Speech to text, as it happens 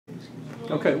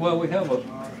Okay, well, we have a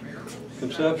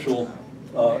conceptual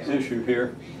issue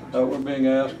here. We're being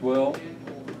asked, well,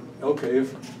 okay,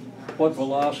 what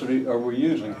velocity are we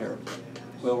using here?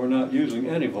 Well, we're not using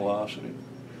any velocity.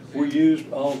 We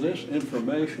used all this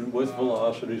information with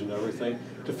velocities and everything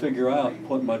to figure out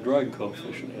what my drag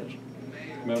coefficient is.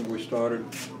 Remember, we started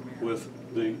with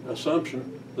the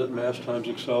assumption that mass times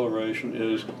acceleration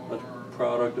is a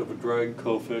product of a drag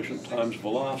coefficient times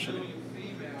velocity,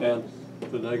 and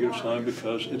the negative sign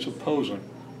because it's opposing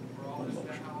my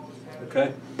motion.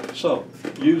 Okay? So,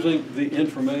 using the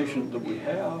information that we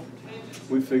have,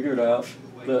 we figured out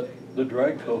that the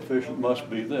drag coefficient must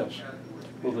be this.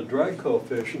 Well, the drag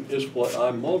coefficient is what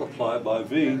I multiply by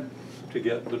V to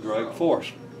get the drag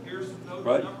force,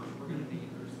 right?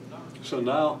 So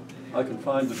now I can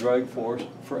find the drag force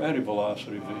for any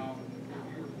velocity V.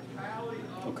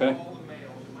 Okay?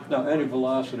 Now, any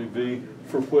velocity V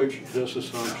for which this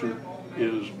assumption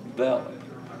is valid.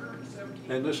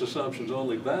 And this assumption is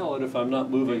only valid if I'm not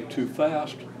moving too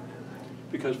fast,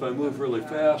 because if I move really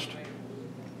fast,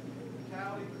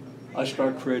 I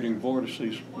start creating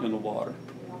vortices in the water.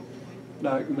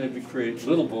 Now, I can maybe create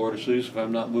little vortices if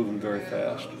I'm not moving very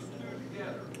fast.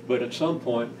 But at some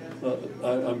point,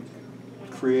 I'm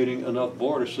creating enough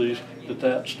vortices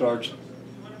that starts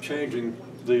changing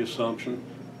the assumption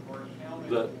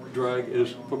that drag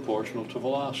is proportional to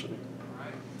velocity.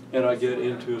 And I get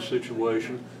into a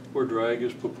situation where drag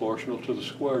is proportional to the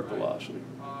squared velocity,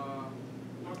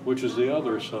 which is the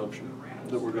other assumption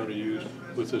that we're going to use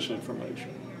with this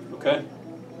information. Okay?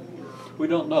 We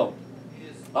don't know.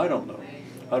 I don't know.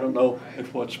 I don't know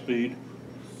at what speed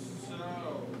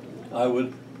I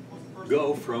would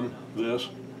go from this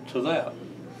to that.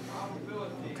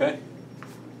 Okay?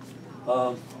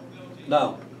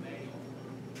 Now,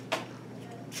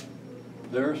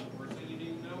 there's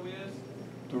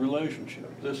the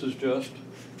relationship. This is just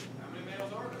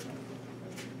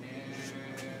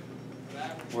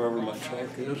wherever my check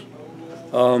is.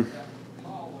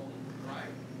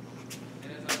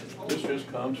 This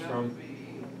just comes from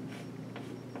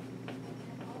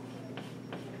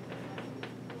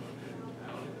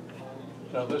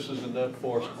now this is the net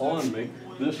force on me.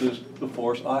 This is the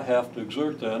force I have to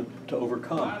exert then to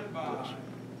overcome this.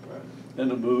 And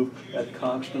to move at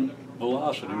constant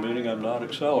velocity, meaning I'm not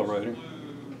accelerating.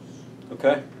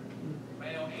 Okay?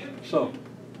 So,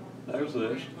 there's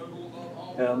this.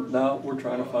 And now we're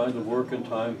trying to find the work and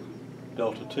time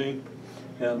delta t.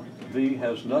 And V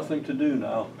has nothing to do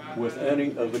now with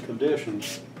any of the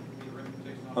conditions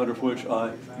under which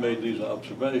I made these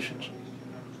observations.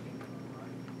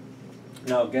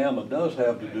 Now, gamma does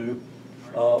have to do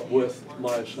with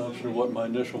my assumption of what my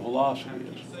initial velocity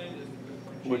is,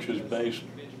 which is based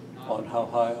on how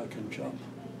high I can jump.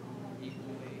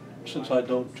 Since I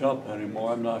don't jump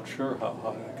anymore, I'm not sure how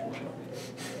high I can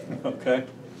jump. Okay?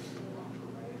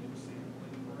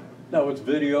 Now, with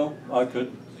video, I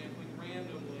could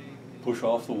push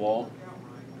off the wall,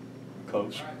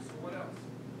 coast,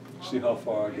 see how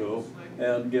far I go,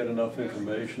 and get enough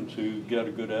information to get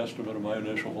a good estimate of my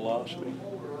initial velocity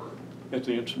at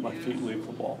the instant my feet leave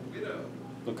the wall.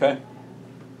 Okay?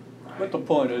 But the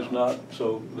point is not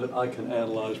so that I can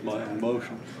analyze my own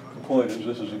motion. The point is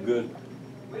this is a good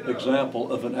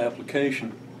example of an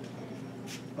application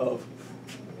of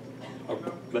our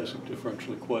basic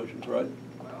differential equations, right?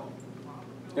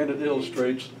 And it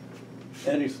illustrates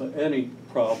any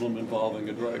problem involving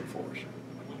a drag force.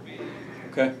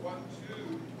 Okay?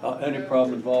 Any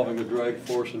problem involving a drag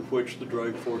force in which the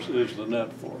drag force is the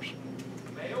net force.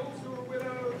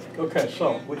 Okay,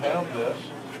 so we have this.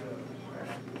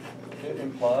 It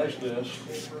implies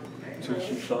this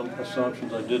to some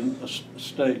assumptions I didn't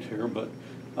state here, but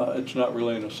it's not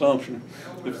really an assumption.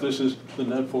 If this is the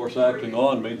net force acting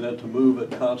on me, then to move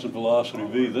at constant velocity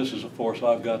v, this is a force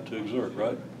I've got to exert,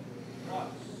 right?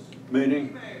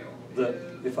 Meaning that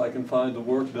if I can find the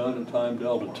work done in time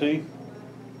delta t,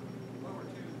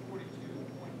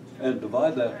 and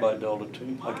divide that by delta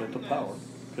t, I get the power,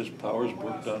 because power is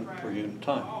work done per unit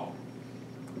time.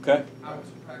 Okay?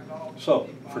 So,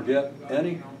 forget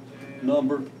any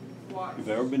number you've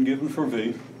ever been given for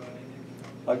v.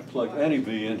 I can plug any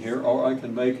v in here, or I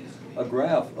can make a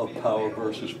graph of power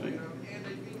versus v.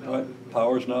 Right?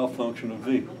 Power is now a function of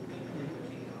v.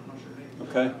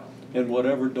 Okay? In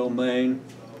whatever domain,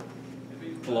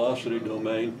 velocity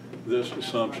domain, this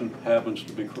assumption happens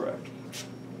to be correct.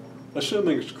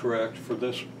 Assuming it's correct for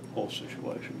this whole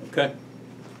situation, okay?